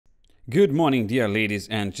Good morning, dear ladies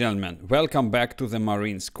and gentlemen. Welcome back to the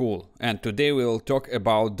Marine School, and today we will talk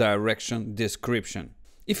about direction description.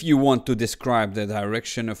 If you want to describe the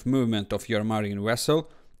direction of movement of your marine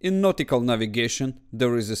vessel, in nautical navigation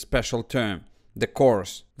there is a special term, the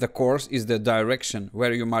course. The course is the direction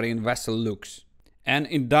where your marine vessel looks. And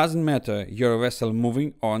it doesn't matter your vessel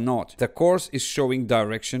moving or not, the course is showing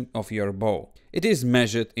direction of your bow. It is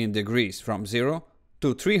measured in degrees from 0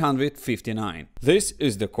 to 359. This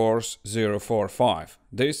is the course 045.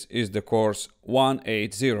 This is the course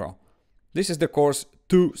 180. This is the course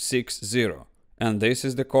 260. And this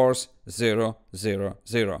is the course 000.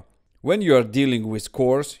 When you are dealing with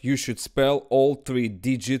course, you should spell all three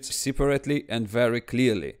digits separately and very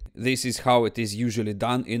clearly. This is how it is usually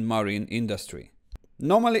done in marine industry.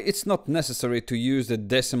 Normally it's not necessary to use the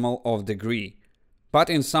decimal of degree, but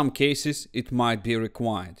in some cases it might be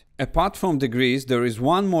required. Apart from degrees, there is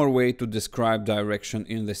one more way to describe direction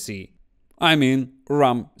in the sea. I mean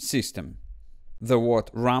rhumb system. The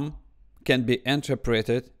word rhumb can be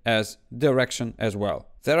interpreted as direction as well.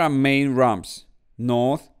 There are main rhumbs: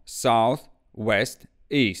 north, south, west,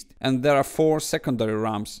 east, and there are four secondary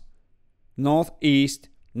rhumbs: north, east,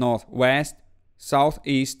 northwest,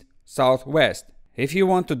 southeast, southwest. If you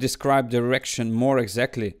want to describe direction more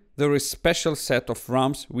exactly, there is a special set of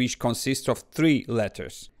rhumbs which consists of 3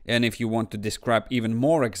 letters. And if you want to describe even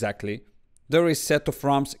more exactly, there is a set of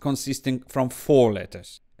rhumbs consisting from 4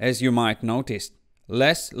 letters. As you might notice,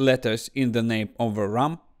 less letters in the name of a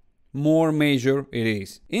rhumb, more major it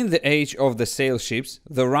is. In the age of the sail ships,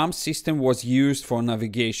 the rhumb system was used for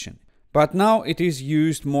navigation. But now it is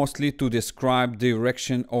used mostly to describe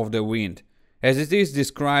direction of the wind, as it is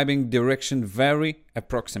describing direction very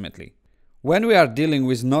approximately. When we are dealing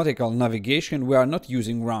with nautical navigation, we are not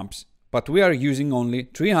using rhumbs, but we are using only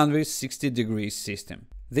 360 degrees system.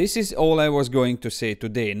 This is all I was going to say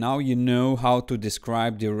today. Now you know how to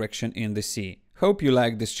describe direction in the sea. Hope you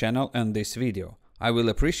like this channel and this video. I will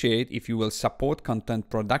appreciate if you will support content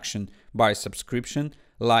production by subscription,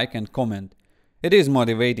 like and comment. It is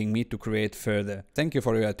motivating me to create further. Thank you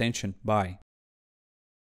for your attention. Bye.